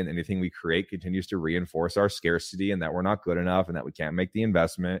identity, and anything we create continues to reinforce our scarcity and that we're not good enough and that we can't make the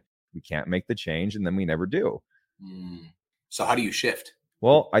investment, we can't make the change, and then we never do. So how do you shift?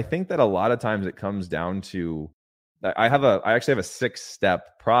 Well, I think that a lot of times it comes down to, I actually have a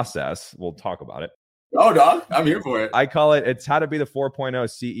 6-step process. We'll talk about it. Oh, dog, I'm here for it. I call it's how to be the 4.0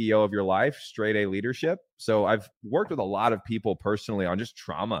 CEO of your life, straight A leadership. So I've worked with a lot of people personally on just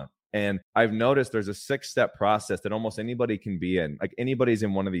trauma. And I've noticed there's a 6-step process that almost anybody can be in, like anybody's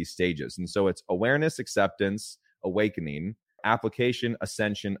in one of these stages. And so it's awareness, acceptance, awakening, application,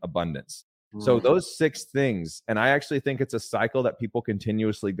 ascension, abundance. So those 6 things, and I actually think it's a cycle that people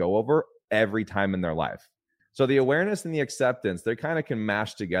continuously go over every time in their life. So the awareness and the acceptance, they kind of can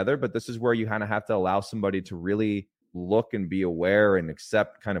mash together, but this is where you kind of have to allow somebody to really look and be aware and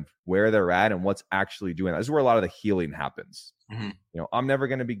accept kind of where they're at and what's actually doing that. This is where a lot of the healing happens. You know, I'm never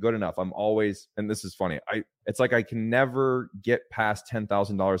going to be good enough. I'm always, and this is funny. It's like I can never get past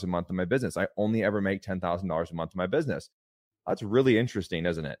 $10,000 a month in my business. I only ever make $10,000 a month in my business. That's really interesting,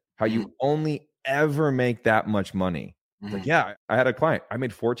 isn't it? How you only ever make that much money. Like, yeah, I had a client. I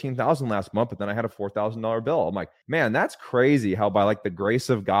made $14,000 last month, but then I had a $4,000 bill. I'm like, man, that's crazy how by like the grace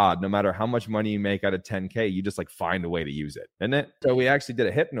of God, no matter how much money you make out of 10K, you just like find a way to use it, isn't it? So we actually did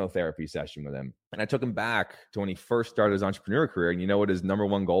a hypnotherapy session with him. And I took him back to when he first started his entrepreneur career. And you know what his number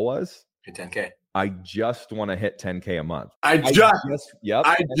one goal was? Hit 10K. I just want to hit 10K a month.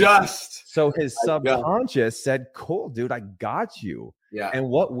 Yep. So his subconscious said, cool, dude, I got you. Yeah. And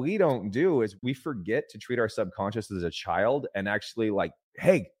what we don't do is we forget to treat our subconscious as a child and actually like,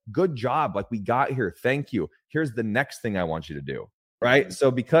 hey, good job. Like we got here. Thank you. Here's the next thing I want you to do. Right.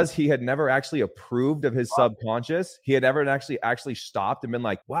 So because he had never actually approved of his subconscious, he had never actually stopped and been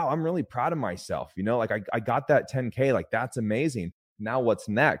like, wow, I'm really proud of myself. You know, like I got that 10K, like that's amazing. Now what's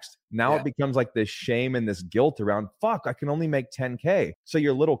next? Now it becomes like this shame and this guilt around, fuck, I can only make 10K. So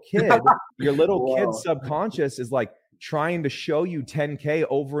your little kid, kid subconscious is like trying to show you 10K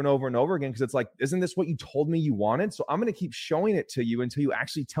over and over and over again. Cause it's like, isn't this what you told me you wanted? So I'm going to keep showing it to you until you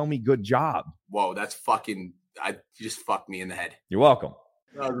actually tell me good job. Whoa, that's you just fucked me in the head. You're welcome.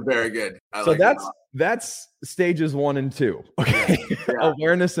 That was very good. That's stages 1 and 2. Okay.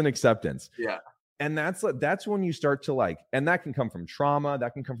 Awareness and acceptance. Yeah. And that's when you start to like, and that can come from trauma,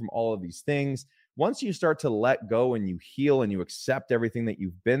 that can come from all of these things. Once you start to let go and you heal and you accept everything that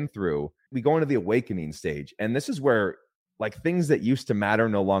you've been through, we go into the awakening stage. And this is where like things that used to matter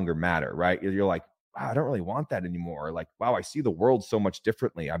no longer matter, right? You're like, wow, I don't really want that anymore. Like, wow, I see the world so much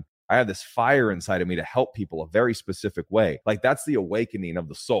differently. I have this fire inside of me to help people a very specific way. Like that's the awakening of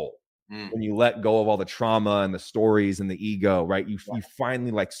the soul. When you let go of all the trauma and the stories and the ego, right? You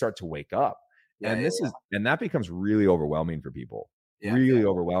finally like start to wake up. And that becomes really overwhelming for people,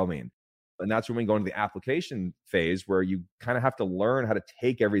 overwhelming. And that's when we go into the application phase where you kind of have to learn how to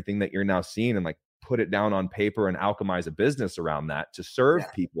take everything that you're now seeing and like put it down on paper and alchemize a business around that to serve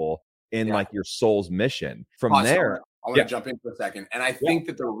people in like your soul's mission. From there, I want to jump in for a second. And I think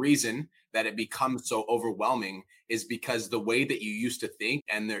that the reason that it becomes so overwhelming is because the way that you used to think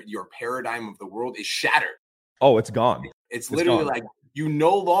and your paradigm of the world is shattered. Oh, it's gone. It's literally like you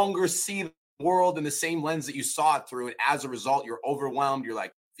no longer see the world in the same lens that you saw it through. And as a result, you're overwhelmed. You're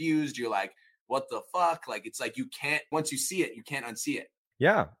like confused. You're like, what the fuck? Like, it's like you can't, once you see it, you can't unsee it.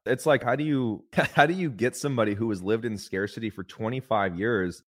 Yeah. It's like, how do you get somebody who has lived in scarcity for 25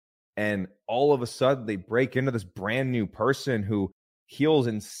 years and all of a sudden they break into this brand new person who heals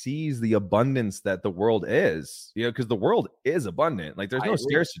and sees the abundance that the world is, you know, because the world is abundant. Like there's no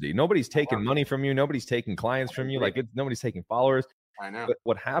scarcity. Nobody's taking money from you. Nobody's taking clients from you. Like nobody's taking followers. I know. But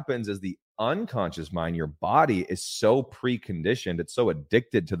what happens is the unconscious mind, your body is so preconditioned, it's so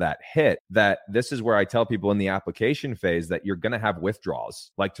addicted to that hit that this is where I tell people in the application phase that you're going to have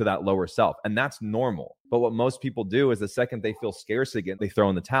withdrawals like to that lower self. And that's normal. But what most people do is the second they feel scarce again, they throw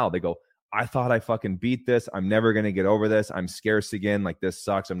in the towel. They go, I thought I fucking beat this. I'm never going to get over this. I'm scarce again. Like, this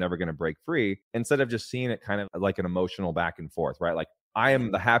sucks. I'm never going to break free. Instead of just seeing it kind of like an emotional back and forth, right? Like, I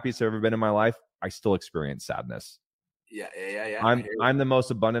am the happiest I've ever been in my life. I still experience sadness. Yeah. I'm the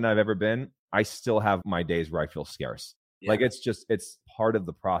most abundant I've ever been. I still have my days where I feel scarce. Yeah. Like, it's part of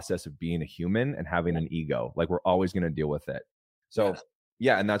the process of being a human and having an ego. Like, we're always going to deal with it. So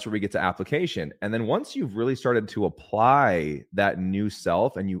yeah, and that's where we get to application. And then once you've really started to apply that new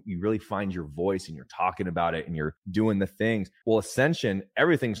self and you really find your voice and you're talking about it and you're doing the things, well, ascension,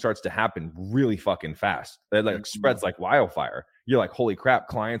 everything starts to happen really fucking fast. It like spreads like wildfire. You're like, holy crap,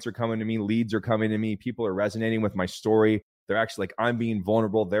 clients are coming to me, leads are coming to me, people are resonating with my story. They're actually like, I'm being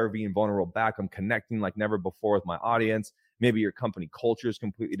vulnerable, they're being vulnerable back. I'm connecting like never before with my audience. Maybe your company culture is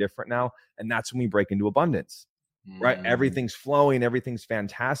completely different now. And that's when we break into abundance. Right? Everything's flowing, everything's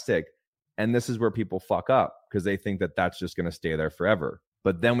fantastic. And this is where people fuck up because they think that that's just going to stay there forever.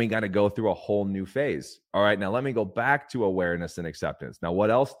 But then we got to go through a whole new phase. All right, now let me go back to awareness and acceptance. Now, what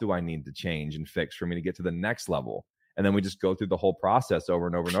else do I need to change and fix for me to get to the next level? And then we just go through the whole process over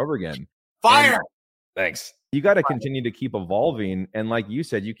and over and over again. Fire! And thanks. You got to continue to keep evolving. And like you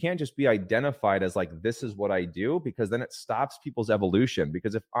said, you can't just be identified as like, this is what I do, because then it stops people's evolution.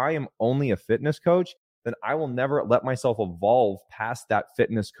 Because if I am only a fitness coach, then I will never let myself evolve past that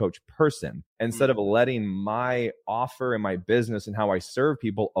fitness coach person instead of letting my offer and my business and how I serve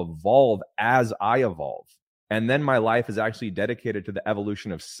people evolve as I evolve. And then my life is actually dedicated to the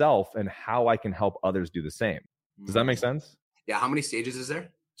evolution of self and how I can help others do the same. Does that make sense? Yeah. How many stages is there?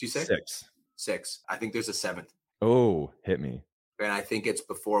 Did you say? 6. I think there's a 7th. Oh, hit me. And I think it's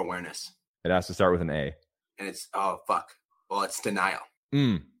before awareness. It has to start with an A. And it's, oh, fuck. Well, it's denial.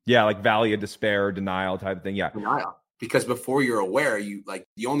 Yeah, like valley of despair, denial type of thing. Yeah. Denial. Because before you're aware, you like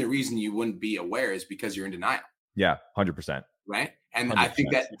the only reason you wouldn't be aware is because you're in denial. Yeah, 100%. Right. And 100%. I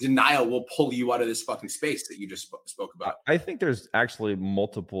think that denial will pull you out of this fucking space that you just spoke about. I think there's actually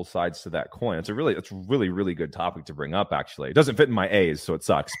multiple sides to that coin. It's really good topic to bring up, actually. It doesn't fit in my A's, so it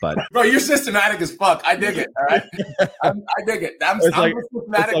sucks. But bro, you're systematic as fuck. I dig it. All right. I dig it. I'm systematic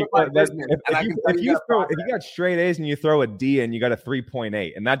with my business. If you got straight A's and you throw a D and you got a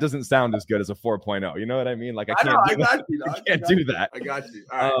 3.8, and that doesn't sound as good as a 4.0. You know what I mean? Like, I can't do that. I got you.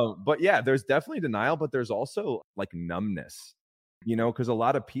 All right. But yeah, there's definitely denial, but there's also like numbness. You know, because a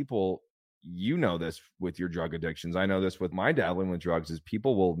lot of people, you know this with your drug addictions. I know this with my dabbling with drugs, is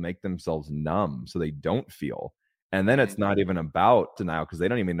people will make themselves numb so they don't feel. And then it's not even about denial because they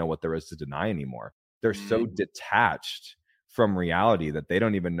don't even know what there is to deny anymore. They're so detached from reality that they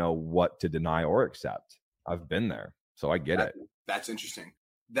don't even know what to deny or accept. I've been there, so I get it. That's interesting.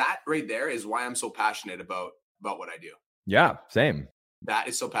 That right there is why I'm so passionate about what I do. Yeah, same. That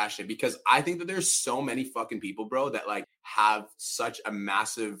is so passionate because I think that there's so many fucking people, bro, that like have such a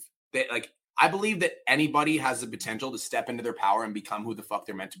massive, like, I believe that anybody has the potential to step into their power and become who the fuck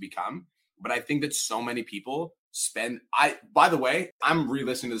they're meant to become. But I think that so many people by the way, I'm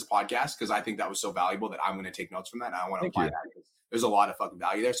re-listening to this podcast because I think that was so valuable that I'm going to take notes from that. And I want to apply that because there's a lot of fucking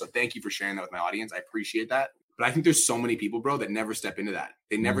value there. So thank you for sharing that with my audience. I appreciate that. But I think there's so many people, bro, that never step into that.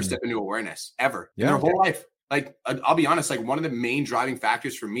 They never step into awareness ever in their whole life. Like, I'll be honest, like one of the main driving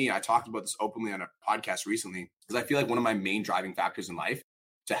factors for me, I talked about this openly on a podcast recently, because I feel like one of my main driving factors in life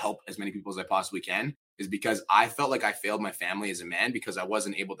to help as many people as I possibly can is because I felt like I failed my family as a man because I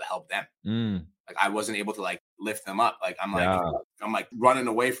wasn't able to help them. Like, I wasn't able to like lift them up. Like, I'm like running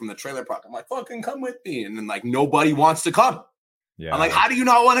away from the trailer park. I'm like, fucking come with me. And then like, nobody wants to come. Yeah. I'm like, how do you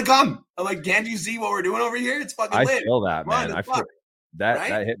not want to come? I'm like, can't you see what we're doing over here? It's fucking lit. I feel that, man. I feel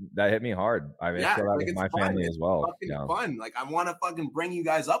that hit me hard. I mean, I feel that with my family as well. Fucking fun. Like, I want to fucking bring you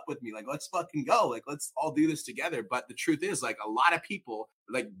guys up with me. Like, let's fucking go. Like, let's all do this together. But the truth is, like, a lot of people,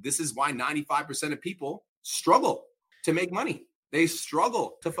 like, this is why 95% of people struggle to make money. They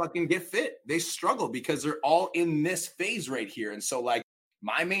struggle to fucking get fit. They struggle because they're all in this phase right here. And so, like,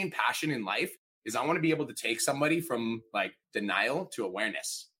 my main passion in life is I want to be able to take somebody from like denial to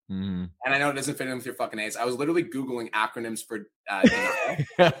awareness. And I know it doesn't fit in with your fucking A's. I was literally Googling acronyms for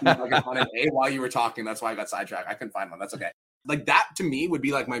A while you were talking. That's why I got sidetracked. I couldn't find one. That's okay. Like, that to me would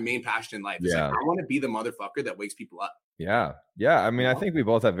be like my main passion in life. It's like, I want to be the motherfucker that wakes people up. Yeah. Yeah. I mean, I think we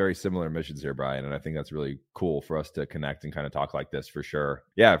both have very similar missions here, Brian. And I think that's really cool for us to connect and kind of talk like this for sure.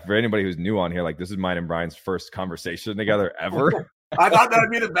 Yeah. For anybody who's new on here, like, this is mine and Brian's first conversation together ever. I thought that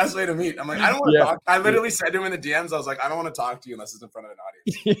would be the best way to meet. I'm like, I don't want to Yeah. talk. I literally said to him in the DMs, I was like, I don't want to talk to you unless it's in front of an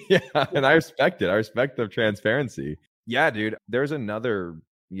audience. Yeah, and I respect it. I respect the transparency. Yeah, dude. There's another,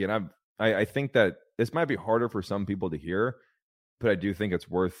 I think that this might be harder for some people to hear, but I do think it's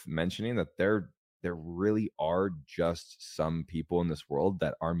worth mentioning that there really are just some people in this world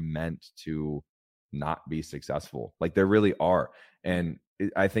that are meant to not be successful. Like there really are. And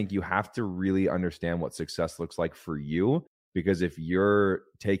I think you have to really understand what success looks like for you, because if you're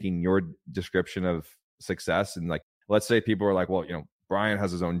taking your description of success and like, let's say people are like, well, Brian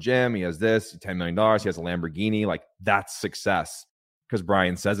has his own gym, he has this, $10 million, he has a Lamborghini, like that's success because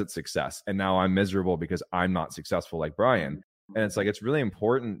Brian says it's success. And now I'm miserable because I'm not successful like Brian. And it's like, it's really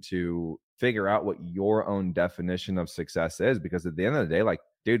important to figure out what your own definition of success is, because at the end of the day, like,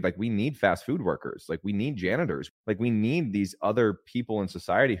 dude, like we need fast food workers, like we need janitors, like we need these other people in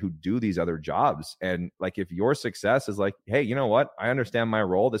society who do these other jobs. And like, if your success is like, hey, you know what? I understand my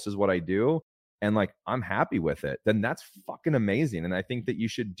role. This is what I do. And like, I'm happy with it, then that's fucking amazing. And I think that you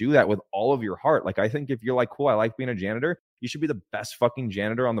should do that with all of your heart. Like, I think if you're like, cool, I like being a janitor, you should be the best fucking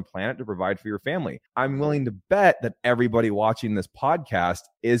janitor on the planet to provide for your family. I'm willing to bet that everybody watching this podcast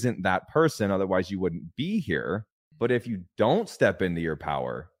isn't that person. Otherwise, you wouldn't be here. But if you don't step into your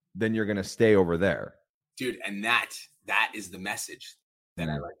power, then you're going to stay over there. Dude, and that is the message that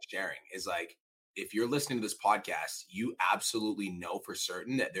I like sharing is like, if you're listening to this podcast, you absolutely know for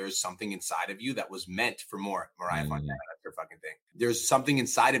certain that there's something inside of you that was meant for more. Mariah Fontana, that's her fucking thing. There's something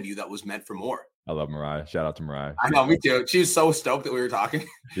inside of you that was meant for more. I love Mariah. Shout out to Mariah. I know, me too. She was so stoked that we were talking.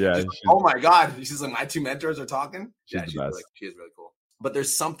 Yeah. Like, oh my God. She's like, my two mentors are talking. She's the best. She is really cool. But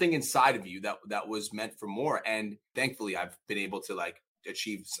there's something inside of you that was meant for more. And thankfully, I've been able to like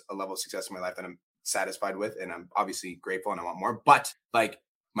achieve a level of success in my life that I'm satisfied with. And I'm obviously grateful and I want more. But like,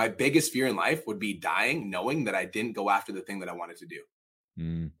 my biggest fear in life would be dying, knowing that I didn't go after the thing that I wanted to do.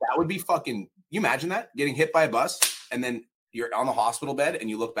 That would be fucking, you imagine that? Getting hit by a bus and then you're on the hospital bed and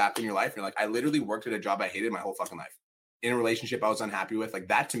you look back in your life and you're like, I literally worked at a job I hated my whole fucking life. In a relationship I was unhappy with. Like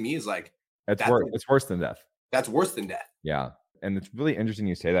that to me is like, it's worse than death. That's worse than death. Yeah. And it's really interesting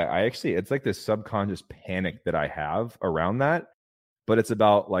you say that. It's like this subconscious panic that I have around that, but it's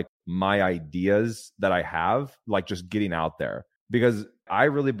about like my ideas that I have, like just getting out there. Because I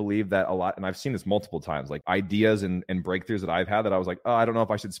really believe that a lot, and I've seen this multiple times, like ideas and breakthroughs that I've had that I was like, oh, I don't know if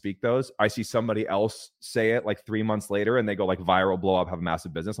I should speak those. I see somebody else say it like 3 months later and they go like viral, blow up, have a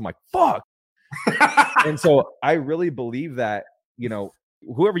massive business. I'm like, fuck. And so I really believe that,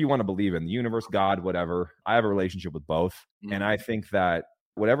 whoever you want to believe in, the universe, God, whatever, I have a relationship with both. And I think that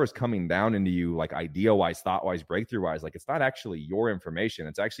whatever's coming down into you, like idea-wise, thought-wise, breakthrough-wise, like it's not actually your information.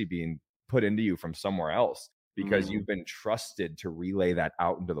 It's actually being put into you from somewhere else. Because you've been trusted to relay that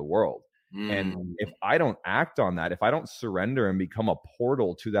out into the world. And if I don't act on that, if I don't surrender and become a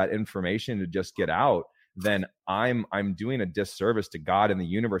portal to that information to just get out, then I'm doing a disservice to God and the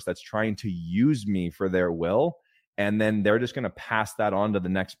universe that's trying to use me for their will. And then they're just going to pass that on to the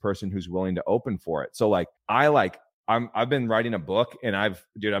next person who's willing to open for it. So like, I've been writing a book and I'm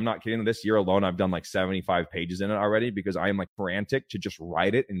not kidding. This year alone, I've done like 75 pages in it already because I am like frantic to just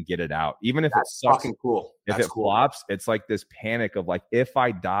write it and get it out. Even if that's it sucks, fucking cool. If it flops, it's like this panic of like, if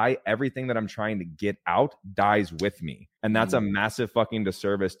I die, everything that I'm trying to get out dies with me. And that's a massive fucking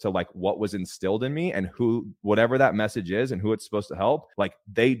disservice to like what was instilled in me and whatever that message is and who it's supposed to help. Like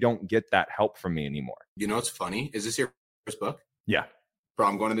they don't get that help from me anymore. You know what's funny? Is this your first book? Yeah. Bro,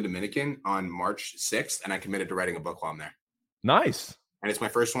 I'm going to the Dominican on March 6th, and I committed to writing a book while I'm there. Nice. And it's my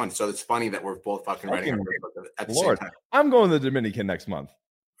first one. So it's funny that we're both fucking writing a book at the same time. I'm going to the Dominican next month.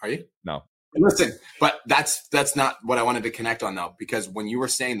 Are you? No. Listen, but that's not what I wanted to connect on, though, because when you were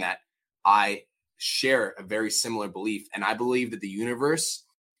saying that, I share a very similar belief. And I believe that the universe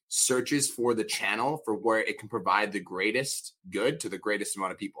searches for the channel for where it can provide the greatest good to the greatest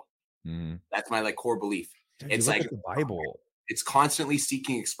amount of people. That's my like core belief. Dude, it's like the Bible. It's constantly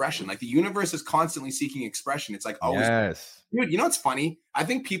seeking expression. Like the universe is constantly seeking expression. It's like always. Yes. Dude, you know what's funny? I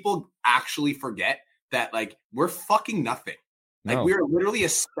think people actually forget that like we're fucking nothing. Like we're literally a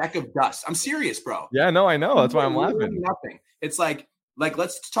speck of dust. I'm serious, bro. Yeah, no, I know. That's why I'm laughing. Nothing. It's like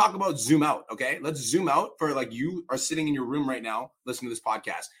let's talk about zoom out, okay? Let's zoom out for like you are sitting in your room right now listening to this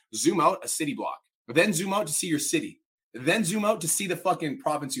podcast. Zoom out a city block. Then zoom out to see your city. Then zoom out to see the fucking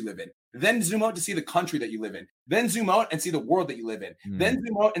province you live in. Then zoom out to see the country that you live in. Then zoom out and see the world that you live in. Then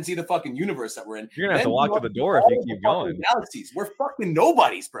zoom out and see the fucking universe that we're in. You're going to have to walk to the door if you keep going. Galaxies. We're fucking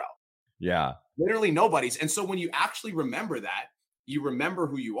nobodies, bro. Yeah. Literally nobodies. And so when you actually remember that, you remember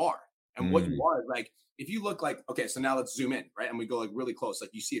who you are. And what you are. Like, if you look like, okay, so now let's zoom in, right? And we go like really close. Like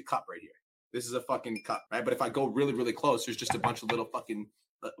you see a cup right here. This is a fucking cup, right? But if I go really, really close, there's just a bunch of little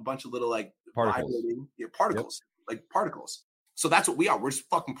like Particles. particles, like particles. So that's what we are. We're just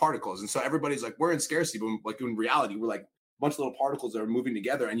fucking particles. And so everybody's like, we're in scarcity, but like in reality, we're like a bunch of little particles that are moving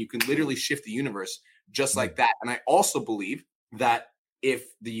together, and you can literally shift the universe just like that. And I also believe that if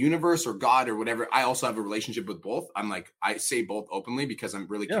the universe or God or whatever, I also have a relationship with both. I'm like, I say both openly because I'm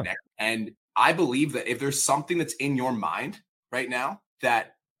really connected. And I believe that if there's something that's in your mind right now,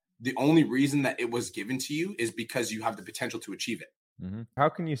 that the only reason that it was given to you is because you have the potential to achieve it. Mm-hmm. How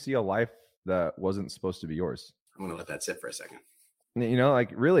can you see a life that wasn't supposed to be yours? I'm going to let that sit for a second. You know,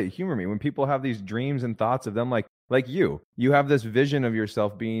 like really humor me when people have these dreams and thoughts of them, like you have this vision of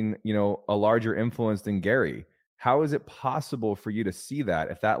yourself being, you know, a larger influence than Gary. How is it possible for you to see that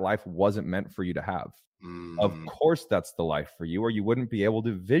if that life wasn't meant for you to have? Of course, that's the life for you, or you wouldn't be able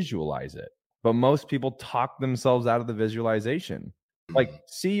to visualize it. But most people talk themselves out of the visualization. Like,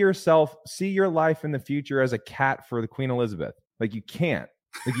 see your life in the future as a cat for the Queen Elizabeth. Like, you can't.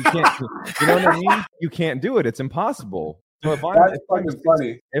 Like, you can't. You know what I mean? You can't do it. It's impossible. So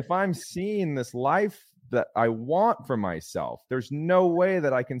if I'm seeing this life that I want for myself, there's no way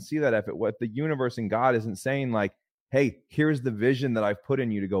that I can see that if the universe and God isn't saying like, hey, here's the vision that I've put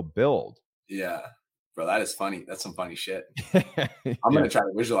in you to go build. Yeah, bro, that is funny. That's some funny shit. I'm going to try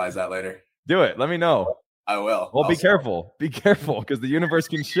to visualize that later. Do it. Let me know. I will. Well, be careful because the universe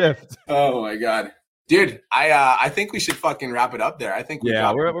can shift. Oh my God. Dude, I think we should fucking wrap it up there. I think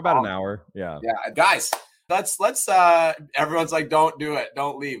we're about an hour. Yeah. Guys, let's everyone's like, don't do it.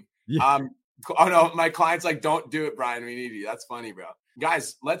 Don't leave. Yeah. Oh no, my client's like, don't do it, Brian. We need you. That's funny, bro.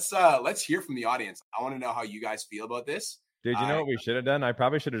 Guys, let's hear from the audience. I want to know how you guys feel about this. Dude, you know what we should have done? I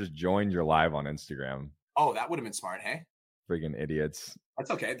probably should have just joined your live on Instagram. Oh, that would have been smart, hey? Freaking idiots.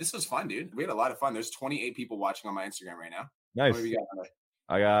 That's okay. This was fun, dude. We had a lot of fun. There's 28 people watching on my Instagram right now. Nice.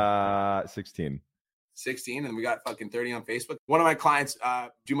 I got 16. 16, and we got fucking 30 on Facebook. One of my clients,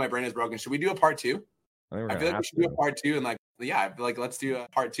 Do My Brain Is Broken. Should we do a part 2? I feel like we should do a part 2, and let's do a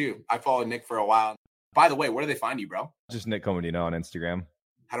part 2. I followed Nick for a while. By the way, where do they find you, bro? Just Nick KOMODINA on Instagram.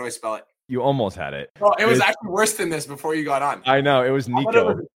 How do I spell it? You almost had it. Oh, it was actually worse than this before you got on. I know. It was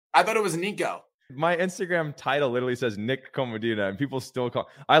Nico. I thought it was Nico. My Instagram title literally says Nick KOMODINA, and people still call.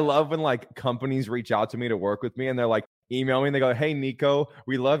 I love when like companies reach out to me to work with me, and they're like, email me and they go, hey, Nico,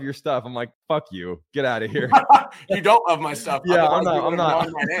 we love your stuff. I'm like, fuck you. Get out of here. You don't love my stuff. Yeah, I'm not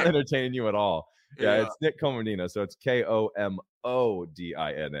entertaining you at all. Yeah, it's Nick KOMODINA. So it's KOMODINA.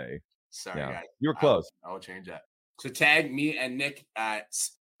 Sorry, guys. You were close. I will change that. So tag me and Nick at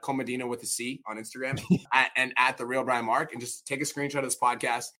KOMODINA with a C on Instagram and at The Real Brian Mark, and just take a screenshot of this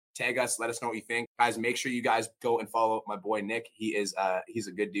podcast. Tag us. Let us know what you think. Guys, make sure you guys go and follow my boy, Nick. He's a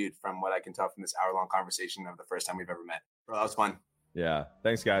good dude from what I can tell from this hour-long conversation of the first time we've ever met. Bro, that was fun. Yeah.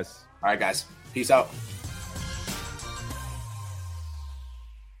 Thanks, guys. All right, guys. Peace out.